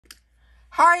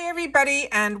Hi everybody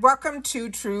and welcome to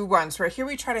Truewants, where here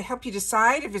we try to help you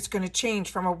decide if it's going to change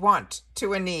from a want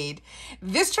to a need.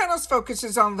 This channel's focus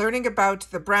is on learning about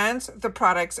the brands, the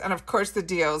products, and of course the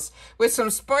deals, with some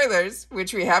spoilers,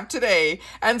 which we have today,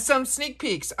 and some sneak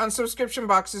peeks on subscription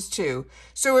boxes too.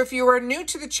 So if you are new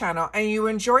to the channel and you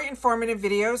enjoy informative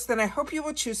videos, then I hope you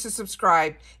will choose to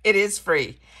subscribe. It is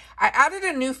free. I added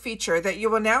a new feature that you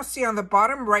will now see on the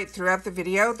bottom right throughout the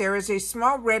video. There is a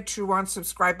small red Truewants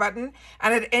subscribe button,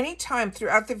 and at any time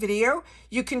throughout the video,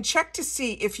 you can check to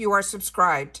see if you are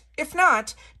subscribed. If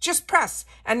not, just press,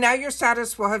 and now your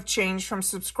status will have changed from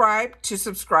subscribed to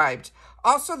subscribed.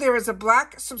 Also, there is a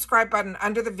black subscribe button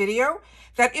under the video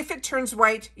that if it turns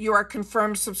white, you are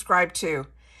confirmed subscribed to.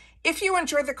 If you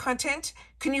enjoy the content,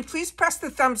 can you please press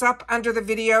the thumbs up under the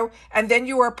video, and then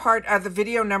you are part of the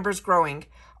video numbers growing.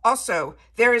 Also,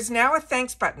 there is now a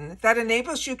thanks button that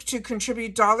enables you to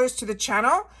contribute dollars to the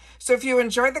channel. So if you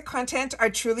enjoy the content, I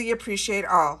truly appreciate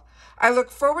all. I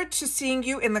look forward to seeing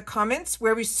you in the comments,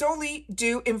 where we solely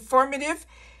do informative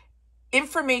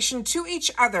information to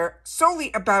each other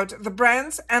solely about the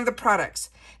brands and the products.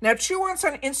 Now, Truewants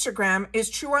on Instagram is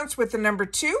Truewants with the number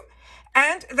 2.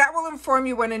 And that will inform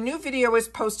you when a new video is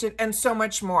posted and so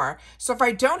much more. So if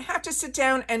I don't have to sit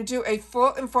down and do a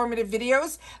full informative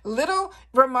videos, little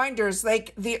reminders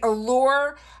like the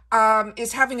Allure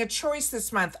is having a choice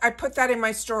this month. I put that in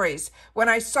my stories. When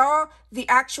I saw the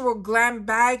actual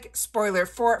GlamBag spoiler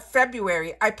for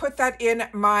February, I put that in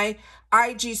my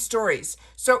IG stories.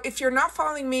 So if you're not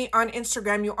following me on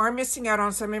Instagram, you are missing out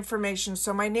on some information.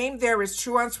 So my name there is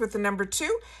Truewants with the number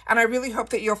 2, and I really hope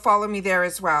that you'll follow me there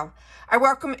as well. I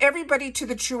welcome everybody to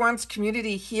the Truewants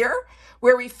community here,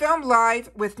 where we film live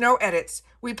with no edits.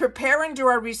 We prepare and do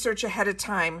our research ahead of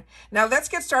time. Now let's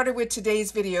get started with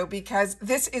today's video, because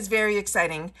this is very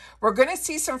exciting. We're going to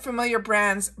see some familiar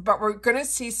brands, but we're going to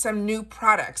see some new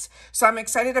products. So I'm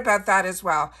excited about that as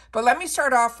well. But let me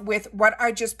start off with what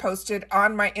I just posted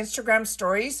on my Instagram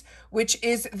stories, which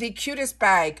is the cutest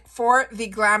bag for the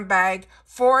GlamBag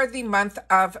for the month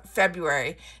of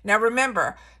February. Now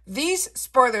remember, these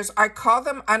spoilers, I call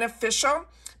them unofficial,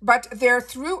 but they're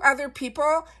through other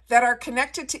people that are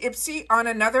connected to IPSY on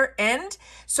another end.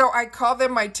 So I call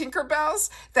them my Tinkerbells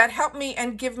that help me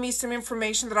and give me some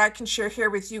information that I can share here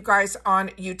with you guys on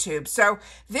YouTube. So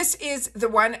this is the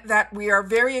one that we are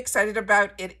very excited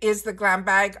about. It is the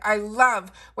GlamBag. I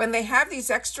love when they have these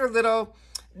extra little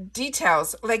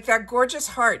details, like that gorgeous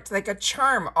heart, like a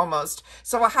charm almost.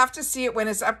 So we'll have to see it when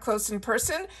it's up close in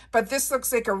person, but this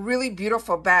looks like a really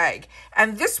beautiful bag.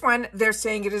 And this one, they're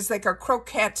saying it is like a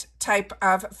croquette type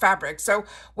of fabric. So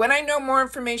when I know more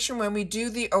information, when we do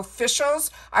the officials,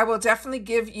 I will definitely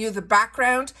give you the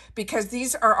background, because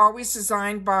these are always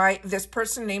designed by this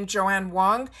person named Joanne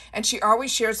Wong, and she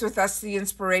always shares with us the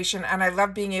inspiration, and I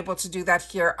love being able to do that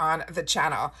here on the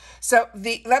channel. So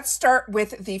let's start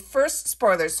with the first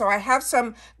spoiler. So I have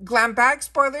some GlamBag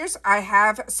spoilers, I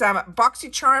have some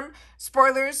Boxycharm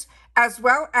spoilers, as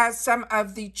well as some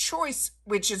of the choice,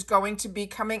 which is going to be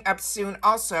coming up soon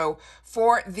also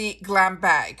for the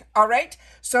GlamBag. All right,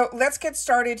 so let's get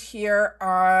started here.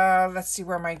 Let's see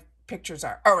where my pictures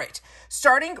are. All right,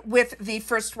 starting with the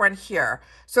first one here.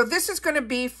 So this is going to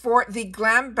be for the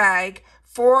GlamBag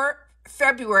for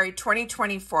February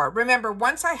 2024. Remember,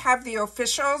 once I have the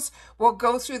officials, we'll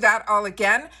go through that all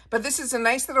again, but this is a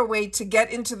nice little way to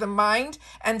get into the mind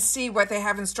and see what they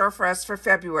have in store for us for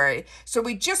February. So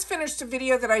we just finished a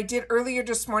video that I did earlier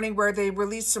this morning where they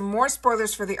released some more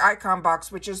spoilers for the icon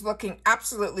box, which is looking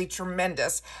absolutely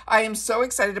tremendous. I am so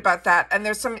excited about that, and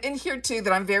there's some in here too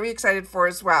that I'm very excited for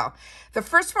as well. The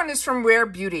first one is from Rare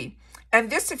Beauty. And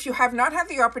this, if you have not had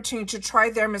the opportunity to try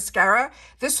their mascara,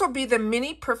 this will be the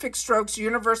Mini Perfect Strokes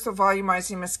Universal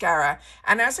Volumizing Mascara.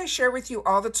 And as I share with you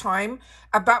all the time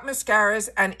about mascaras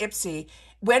and IPSY,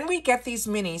 when we get these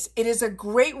minis, it is a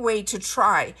great way to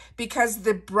try, because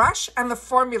the brush and the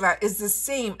formula is the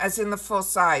same as in the full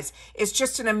size. It's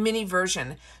just in a mini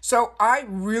version. So I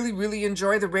really, really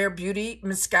enjoy the Rare Beauty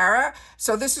mascara.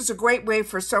 So this is a great way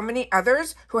for so many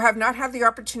others who have not had the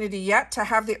opportunity yet to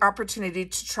have the opportunity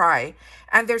to try.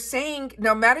 And they're saying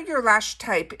no matter your lash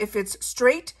type, if it's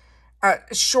straight,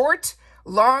 short,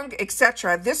 long,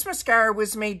 etc., this mascara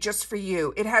was made just for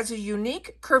you. It has a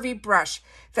unique curvy brush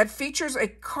that features a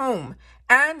comb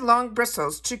and long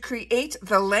bristles to create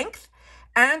the length,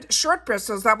 and short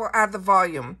bristles that will add the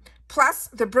volume. Plus,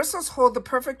 the bristles hold the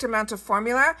perfect amount of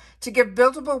formula to give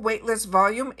buildable weightless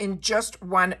volume in just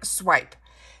one swipe.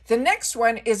 The next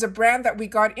one is a brand that we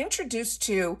got introduced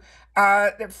to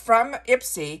from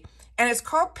IPSY, and it's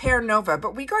called Pear Nova,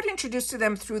 but we got introduced to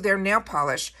them through their nail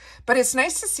polish. But it's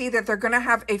nice to see that they're going to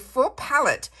have a full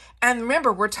palette. And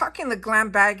remember, we're talking the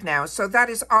GlamBag now, so that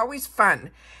is always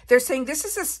fun. They're saying this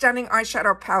is a stunning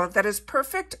eyeshadow palette that is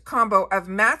perfect combo of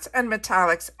mattes and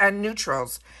metallics and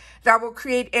neutrals that will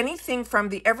create anything from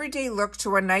the everyday look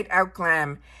to a night out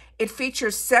glam. It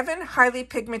features 7 highly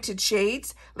pigmented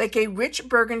shades, like a rich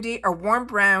burgundy, a warm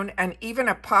brown, and even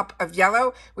a pop of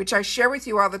yellow, which I share with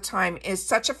you all the time is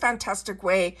such a fantastic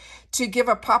way to give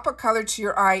a pop of color to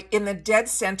your eye in the dead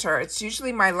center. It's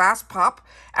usually my last pop,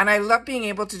 and I love being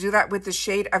able to do that with the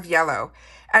shade of yellow.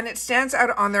 And it stands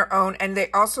out on their own, and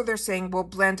they're saying will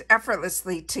blend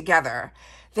effortlessly together.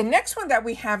 The next one that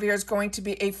we have here is going to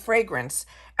be a fragrance.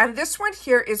 And this one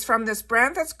here is from this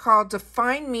brand that's called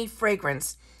Define Me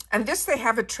Fragrance. And this, they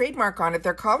have a trademark on it.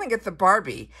 They're calling it the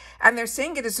Barbie. And they're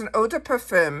saying it is an eau de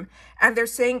parfum. And they're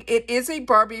saying it is a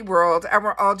Barbie world and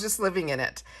we're all just living in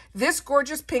it. This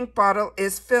gorgeous pink bottle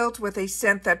is filled with a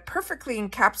scent that perfectly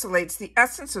encapsulates the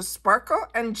essence of sparkle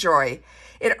and joy.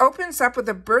 It opens up with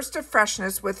a burst of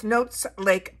freshness with notes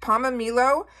like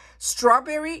pomelo,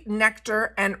 strawberry,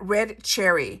 nectar, and red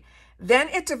cherry. Then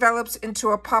it develops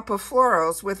into a pop of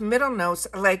florals with middle notes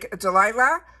like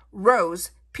Delilah,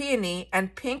 rose, peony,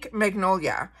 and pink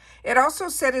magnolia. It also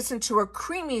settles into a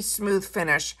creamy, smooth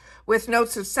finish with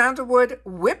notes of sandalwood,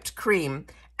 whipped cream,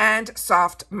 and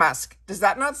soft musk. Does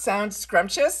that not sound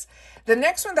scrumptious? The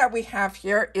next one that we have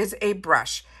here is a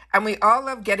brush. And we all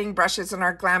love getting brushes in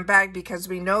our GlamBag because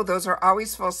we know those are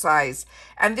always full size.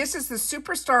 And this is the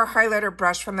Superstar Highlighter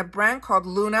Brush from the brand called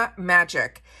Luna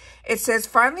Magic. It says,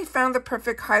 finally found the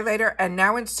perfect highlighter and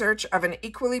now in search of an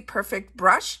equally perfect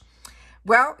brush.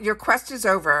 Well, your quest is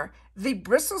over. The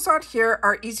bristles on here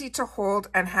are easy to hold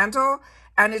and handle,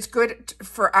 and it's good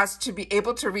for us to be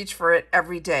able to reach for it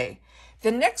every day.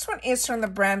 The next one is from the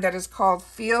brand that is called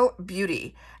Feel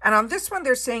Beauty. And on this one,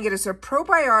 they're saying it is a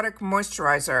probiotic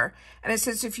moisturizer. And it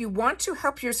says, if you want to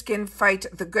help your skin fight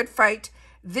the good fight,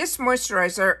 this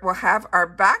moisturizer will have our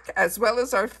back as well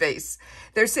as our face.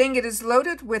 They're saying it is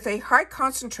loaded with a high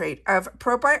concentrate of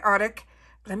probiotic,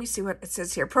 let me see what it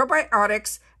says here,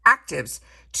 probiotics actives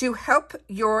to help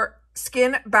your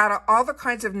skin battle all the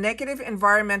kinds of negative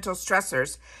environmental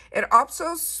stressors. It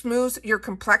also smooths your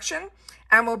complexion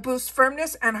and will boost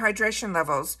firmness and hydration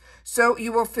levels, so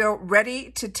you will feel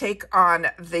ready to take on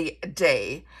the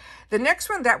day. The next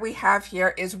one that we have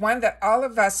here is one that all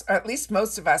of us, or at least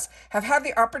most of us, have had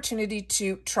the opportunity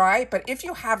to try. But if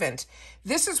you haven't,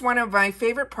 this is one of my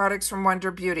favorite products from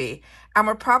Wonder Beauty. And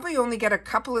we'll probably only get a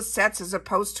couple of sets as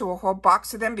opposed to a whole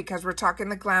box of them because we're talking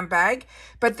the GlamBag.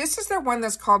 But this is their one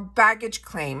that's called Baggage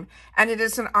Claim. And it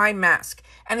is an eye mask.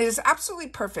 And it is absolutely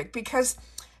perfect because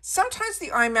sometimes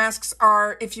the eye masks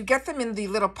are, if you get them in the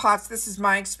little pots, this is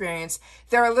my experience,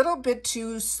 they're a little bit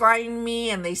too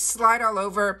slimy and they slide all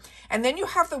over. And then you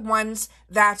have the ones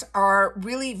that are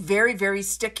really very, very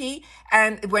sticky.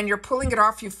 And when you're pulling it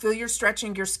off, you feel you're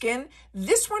stretching your skin.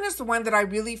 This one is the one that I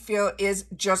really feel is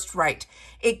just right.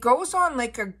 It goes on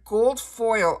like a gold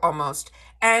foil almost.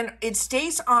 And it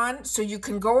stays on so you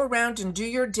can go around and do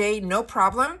your day, no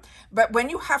problem. But when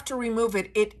you have to remove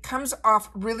it, it comes off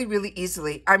really, really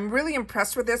easily. I'm really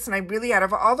impressed with this. And I really, out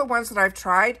of all the ones that I've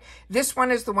tried, this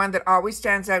one is the one that always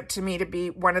stands out to me to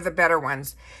be one of the better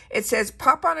ones. It says,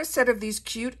 pop on a set of these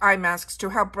cute eye masks to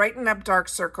help brighten up dark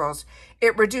circles.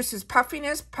 It reduces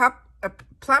puffiness,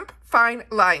 plump, fine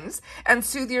lines, and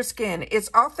soothe your skin. It's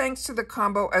all thanks to the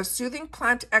combo of soothing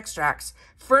plant extracts,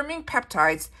 firming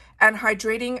peptides, and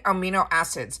hydrating amino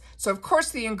acids. So of course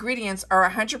the ingredients are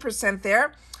 100%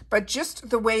 there, but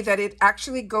just the way that it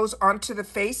actually goes onto the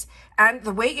face and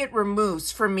the way it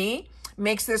removes, for me,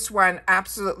 makes this one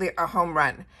absolutely a home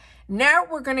run. Now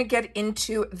we're going to get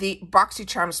into the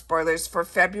Boxycharm spoilers for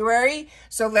February.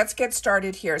 So let's get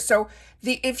started here. So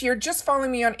if you're just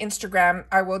following me on Instagram,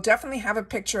 I will definitely have a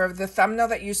picture of the thumbnail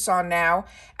that you saw now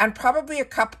and probably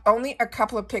only a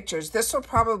couple of pictures. This will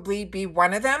probably be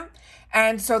one of them.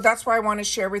 And so that's why I want to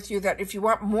share with you that if you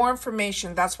want more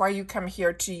information, that's why you come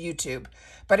here to YouTube.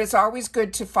 But it's always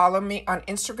good to follow me on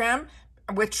Instagram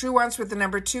with Truewants with the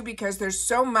number 2 because there's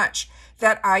so much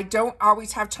that I don't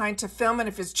always have time to film. And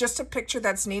if it's just a picture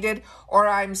that's needed or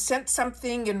I'm sent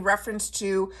something in reference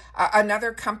to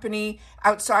another company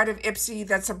outside of IPSY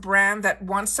that's a brand that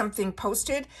wants something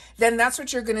posted, then that's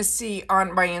what you're going to see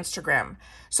on my Instagram.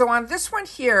 So on this one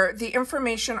here, the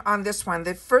information on this one,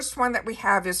 the first one that we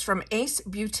have is from Ace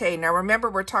Beauté. Now remember,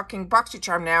 we're talking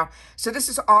Boxycharm now, so this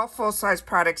is all full-size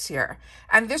products here.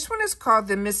 And this one is called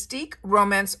the Mystique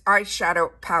Romance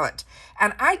Eyeshadow Palette.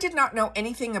 And I did not know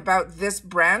anything about this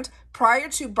brand prior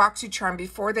to Boxycharm,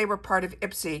 before they were part of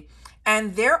IPSY.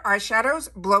 and their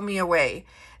eyeshadows blow me away.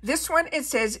 This one, it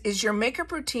says, is your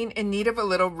makeup routine in need of a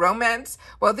little romance?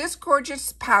 Well, this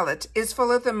gorgeous palette is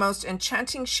full of the most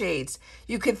enchanting shades.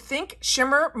 You could think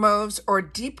shimmer mauves or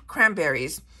deep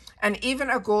cranberries, and even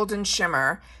a golden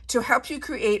shimmer to help you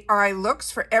create eye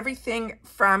looks for everything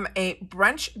from a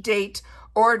brunch date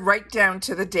or right down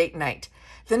to the date night.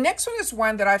 The next one is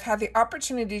one that I've had the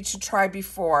opportunity to try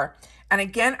before. And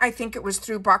again, I think it was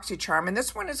through Boxycharm. And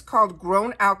this one is called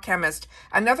Grown Alchemist,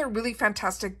 another really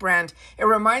fantastic brand. It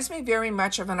reminds me very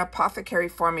much of an apothecary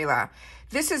formula.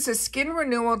 This is a skin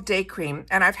renewal day cream,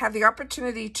 and I've had the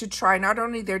opportunity to try not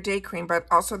only their day cream, but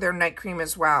also their night cream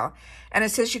as well. And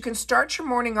it says you can start your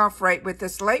morning off right with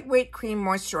this lightweight cream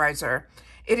moisturizer.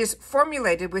 It is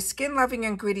formulated with skin-loving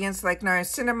ingredients like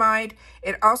niacinamide.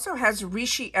 It also has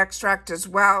reishi extract as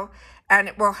well, and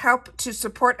it will help to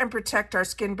support and protect our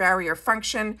skin barrier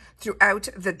function throughout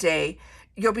the day.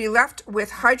 You'll be left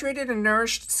with hydrated and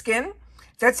nourished skin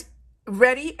that's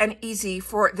ready and easy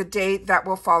for the day that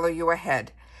will follow you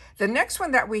ahead. The next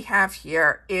one that we have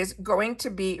here is going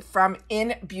to be from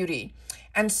In Beauty.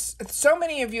 And so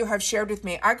many of you have shared with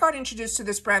me, I got introduced to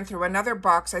this brand through another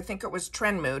box. I think it was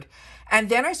Trend Mood. And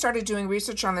then I started doing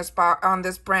research on this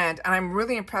brand, and I'm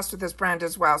really impressed with this brand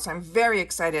as well. So I'm very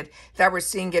excited that we're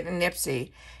seeing it in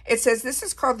IPSY. It says this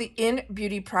is called the In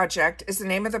Beauty Project, is the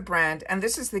name of the brand. And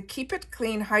this is the Keep It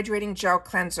Clean Hydrating Gel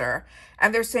Cleanser.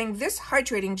 And they're saying this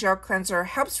hydrating gel cleanser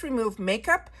helps remove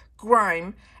makeup,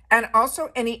 grime, and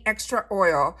also any extra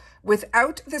oil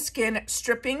without the skin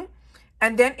stripping.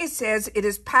 And then it says it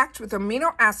is packed with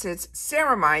amino acids,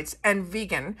 ceramides, and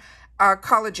vegan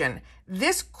collagen.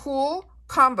 This cool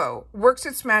combo works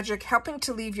its magic, helping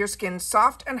to leave your skin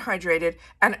soft and hydrated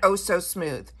and oh so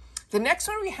smooth. The next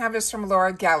one we have is from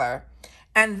Laura Geller.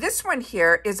 And this one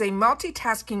here is a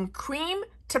multitasking cream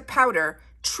to powder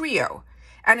trio.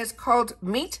 And it's called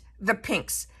Meet the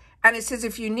Pinks. And it says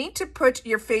if you need to put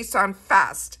your face on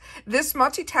fast, this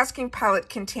multitasking palette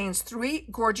contains 3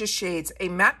 gorgeous shades, a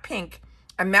matte pink,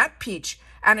 a matte peach,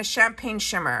 and a champagne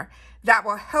shimmer that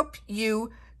will help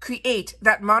you create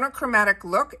that monochromatic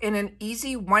look in an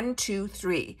easy 1, 2,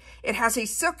 3. It has a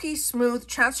silky, smooth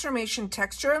transformation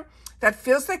texture that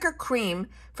feels like a cream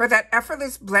for that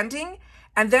effortless blending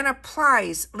and then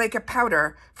applies like a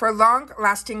powder for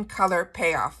long-lasting color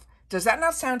payoff. Does that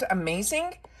not sound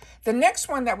amazing? The next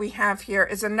one that we have here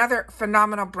is another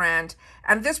phenomenal brand,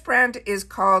 and this brand is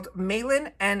called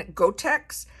Malin and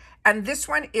Gotex. And this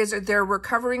one is their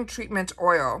recovering treatment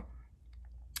oil.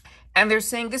 And they're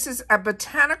saying this is a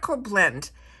botanical blend.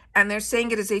 And they're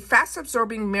saying it is a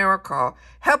fast-absorbing miracle,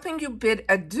 helping you bid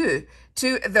adieu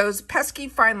to those pesky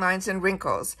fine lines and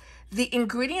wrinkles. The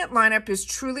ingredient lineup is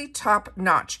truly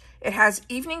top-notch. It has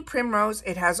evening primrose,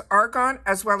 it has argan,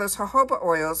 as well as jojoba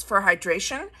oils for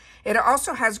hydration. It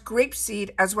also has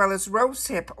grapeseed as well as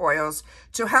rosehip oils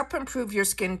to help improve your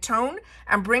skin tone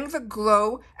and bring the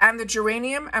glow, and the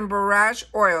geranium and borage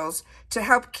oils to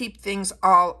help keep things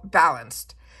all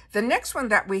balanced. The next one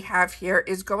that we have here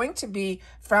is going to be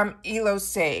from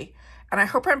IPSY, and I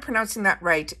hope I'm pronouncing that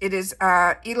right. It is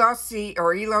IPSY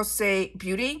or IPSY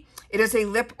Beauty. It is a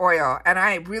lip oil, and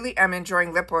I really am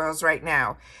enjoying lip oils right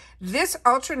now. This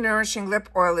ultra-nourishing lip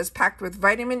oil is packed with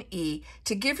vitamin E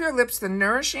to give your lips the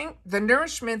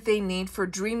nourishment they need for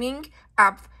dreaming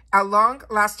up a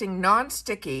long-lasting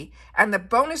non-sticky, and the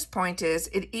bonus point is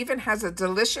it even has a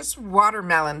delicious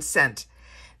watermelon scent.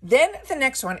 Then the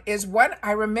next one is one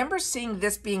I remember seeing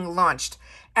this being launched,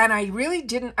 and I really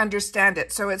didn't understand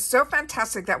it. So it's so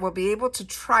fantastic that we'll be able to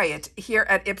try it here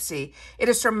at IPSY. It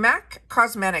is from MAC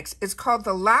Cosmetics. It's called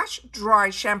the Lash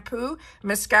Dry Shampoo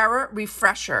Mascara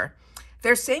Refresher.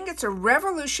 They're saying it's a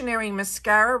revolutionary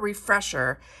mascara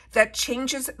refresher that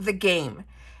changes the game.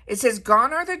 It says,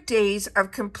 gone are the days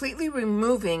of completely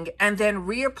removing and then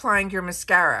reapplying your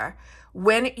mascara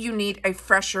when you need a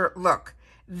fresher look.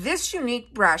 This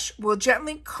unique brush will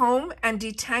gently comb and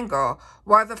detangle,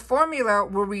 while the formula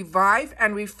will revive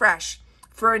and refresh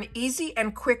for an easy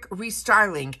and quick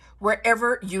restyling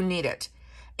wherever you need it.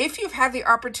 If you've had the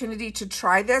opportunity to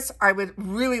try this, I would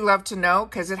really love to know,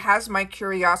 because it has my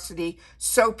curiosity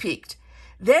so piqued.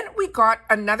 Then we got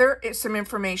some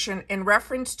information in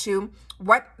reference to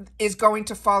what is going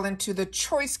to fall into the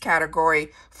choice category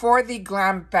for the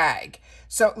GlamBag.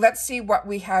 So let's see what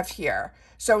we have here.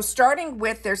 So starting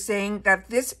with, they're saying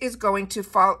that this is going to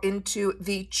fall into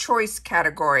the choice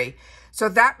category. So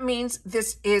that means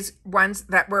this is ones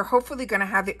that we're hopefully going to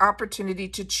have the opportunity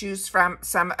to choose from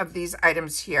some of these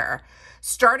items here.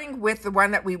 Starting with the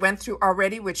one that we went through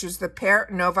already, which is the Pear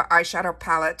Nova eyeshadow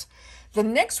palette. The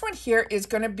next one here is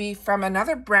going to be from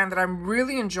another brand that I'm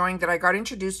really enjoying that I got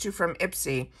introduced to from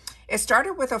IPSY. It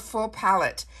started with a full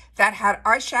palette that had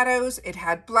eyeshadows, it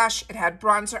had blush, it had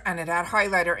bronzer, and it had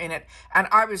highlighter in it. And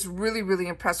I was really, really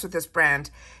impressed with this brand.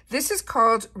 This is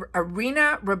called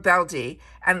Arena Rebelde.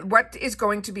 And what is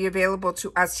going to be available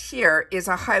to us here is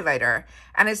a highlighter.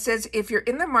 And it says, if you're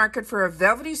in the market for a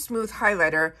velvety smooth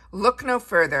highlighter, look no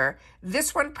further.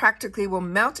 This one practically will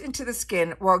melt into the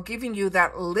skin while giving you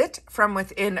that lit from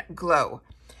within glow.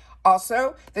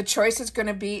 Also, the choice is going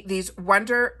to be these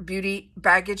Wonder Beauty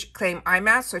Baggage Claim Eye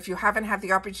Masks. So if you haven't had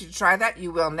the opportunity to try that,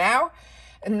 you will now.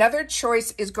 Another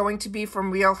choice is going to be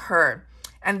from Real Her.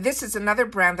 And this is another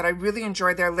brand that I really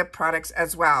enjoy their lip products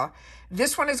as well.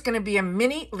 This one is going to be a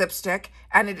mini lipstick,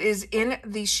 and it is in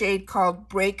the shade called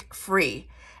Break Free.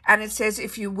 And it says,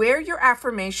 if you wear your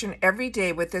affirmation every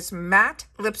day with this matte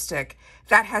lipstick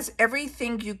that has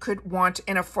everything you could want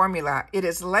in a formula, it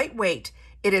is lightweight,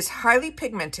 it is highly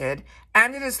pigmented,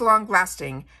 and it is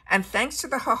long-lasting. And thanks to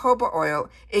the jojoba oil,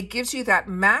 it gives you that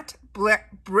matte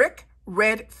brick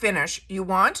red finish you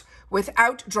want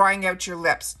without drying out your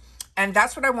lips. And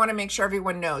that's what I want to make sure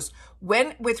everyone knows.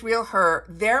 When with Real Her,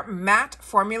 their matte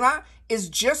formula is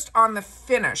just on the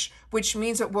finish, which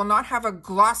means it will not have a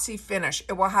glossy finish.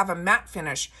 It will have a matte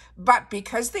finish. But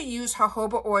because they use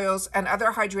jojoba oils and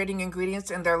other hydrating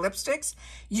ingredients in their lipsticks,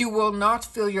 you will not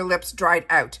feel your lips dried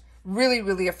out. Really,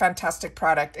 really a fantastic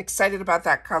product. Excited about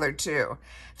that color too.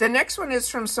 The next one is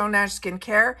from Solange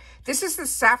Skincare. This is the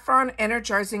Saffron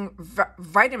Energizing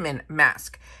Vitamin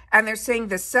Mask. And they're saying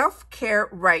the self-care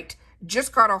right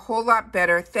just got a whole lot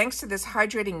better thanks to this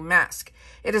hydrating mask.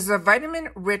 It is a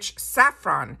vitamin-rich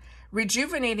saffron,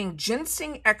 rejuvenating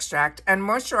ginseng extract, and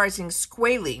moisturizing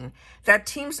squalene that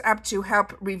teams up to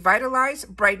help revitalize,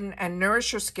 brighten, and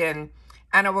nourish your skin,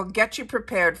 and it will get you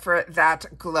prepared for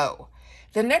that glow.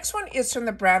 The next one is from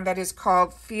the brand that is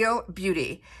called Feel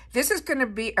Beauty. This is going to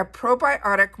be a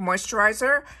probiotic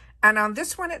moisturizer. And on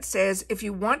this one, it says, if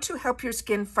you want to help your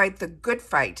skin fight the good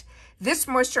fight, this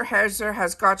moisturizer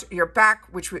has got your back,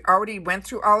 which we already went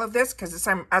through all of this because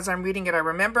as I'm reading it, I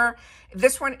remember.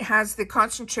 This one has the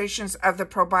concentrations of the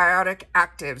probiotic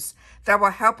actives that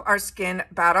will help our skin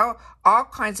battle all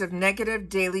kinds of negative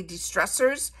daily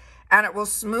distressors, and it will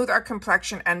smooth our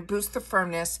complexion and boost the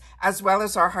firmness as well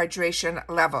as our hydration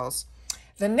levels.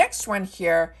 The next one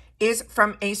here is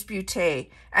from Ace Beauté,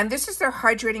 and this is their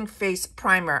Hydrating Face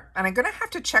Primer. And I'm going to have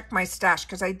to check my stash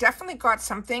because I definitely got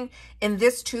something in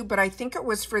this too, but I think it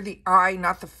was for the eye,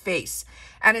 not the face.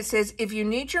 And it says, if you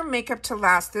need your makeup to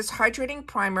last, this hydrating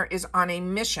primer is on a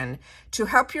mission to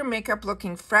help your makeup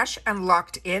looking fresh and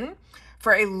locked in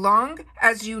for as long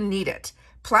as you need it.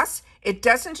 Plus, it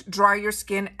doesn't dry your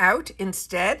skin out.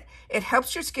 Instead, it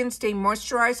helps your skin stay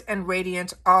moisturized and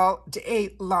radiant all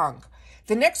day long.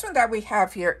 The next one that we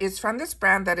have here is from this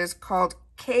brand that is called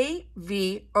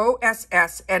KVOSS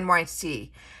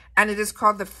and it is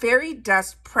called the Fairy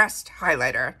Dust Pressed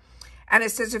Highlighter. And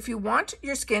it says, if you want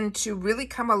your skin to really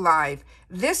come alive,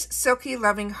 this silky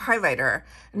loving highlighter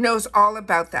knows all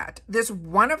about that. This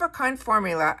one-of-a-kind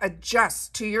formula adjusts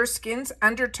to your skin's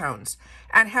undertones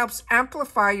and helps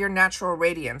amplify your natural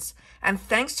radiance. And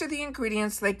thanks to the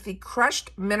ingredients like the crushed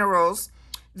minerals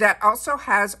that also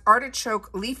has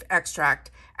artichoke leaf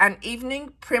extract and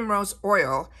evening primrose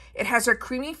oil, it has a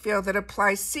creamy feel that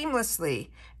applies seamlessly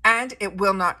and it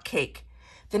will not cake.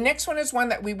 The next one is one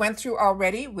that we went through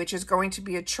already, which is going to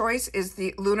be a choice, is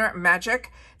the Lunar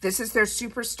Magic. This is their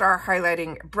Superstar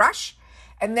Highlighting Brush.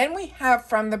 And then we have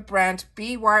from the brand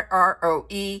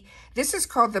BYROE, this is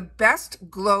called the Best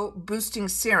Glow Boosting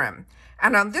Serum.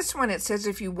 And on this one, it says,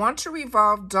 if you want to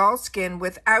revolve dull skin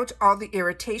without all the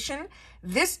irritation,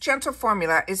 this gentle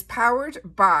formula is powered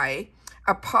by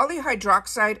a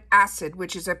polyhydroxide acid,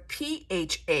 which is a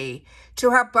PHA, to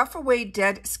help buff away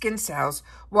dead skin cells,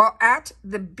 while at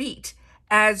the beat,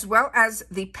 as well as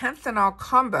the panthenol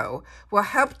combo, will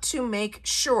help to make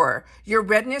sure your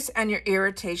redness and your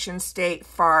irritation stay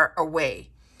far away.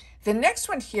 The next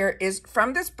one here is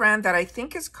from this brand that I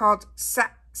think is called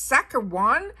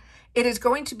Sakawan. It is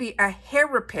going to be a hair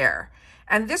repair.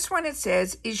 And this one, it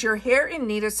says, is your hair in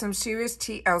need of some serious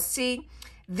TLC?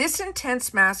 This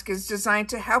intense mask is designed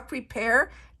to help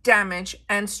repair damage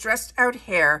and stressed out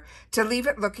hair to leave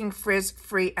it looking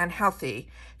frizz-free and healthy.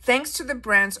 Thanks to the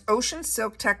brand's Ocean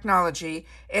Silk technology,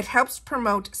 it helps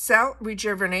promote cell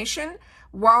rejuvenation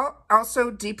while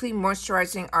also deeply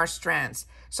moisturizing our strands.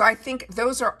 So I think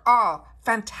those are all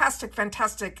fantastic,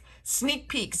 fantastic sneak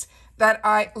peeks that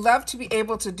I love to be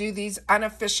able to do these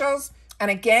unofficials. And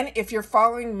again, if you're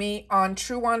following me on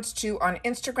Truewants 2 on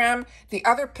Instagram, the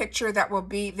other picture that will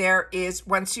be there is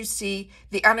once you see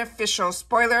the unofficial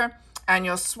spoiler and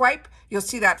you'll swipe, you'll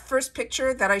see that first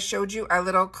picture that I showed you, a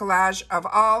little collage of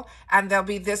all, and there'll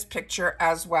be this picture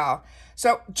as well.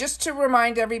 So just to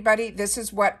remind everybody, this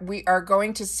is what we are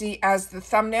going to see as the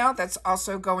thumbnail. That's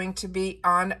also going to be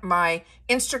on my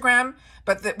Instagram.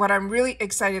 But what I'm really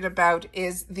excited about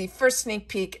is the first sneak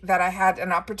peek that I had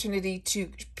an opportunity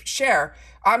to share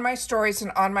on my stories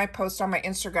and on my post on my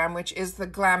Instagram, which is the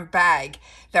GlamBag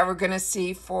that we're going to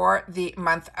see for the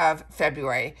month of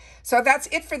February. So that's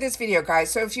it for this video,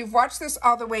 guys. So if you've watched this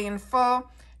all the way in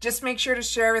full, just make sure to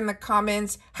share in the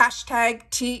comments hashtag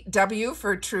TW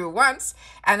for Truewants,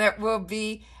 and it will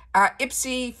be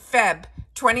IPSY Feb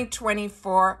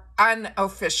 2024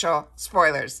 unofficial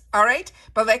spoilers. All right.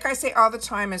 But like I say all the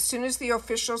time, as soon as the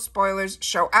official spoilers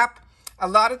show up, a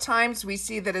lot of times we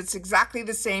see that it's exactly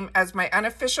the same as my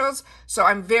unofficials. So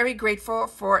I'm very grateful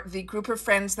for the group of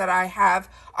friends that I have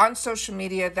on social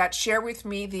media that share with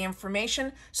me the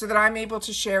information so that I'm able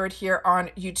to share it here on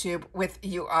YouTube with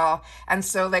you all. And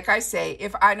so, like I say,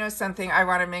 if I know something, I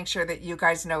want to make sure that you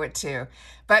guys know it too.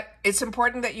 But it's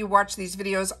important that you watch these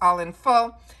videos all in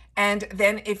full. And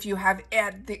then if you have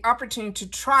had the opportunity to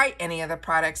try any of the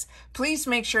products, please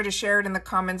make sure to share it in the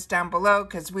comments down below,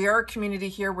 because we are a community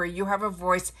here where you have a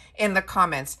voice in the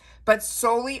comments, but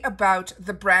solely about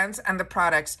the brands and the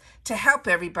products to help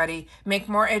everybody make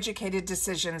more educated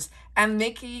decisions and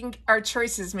making our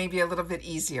choices maybe a little bit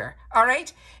easier. All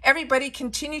right, everybody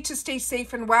continue to stay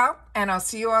safe and well, and I'll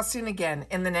see you all soon again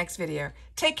in the next video.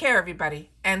 Take care, everybody,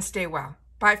 and stay well.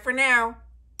 Bye for now.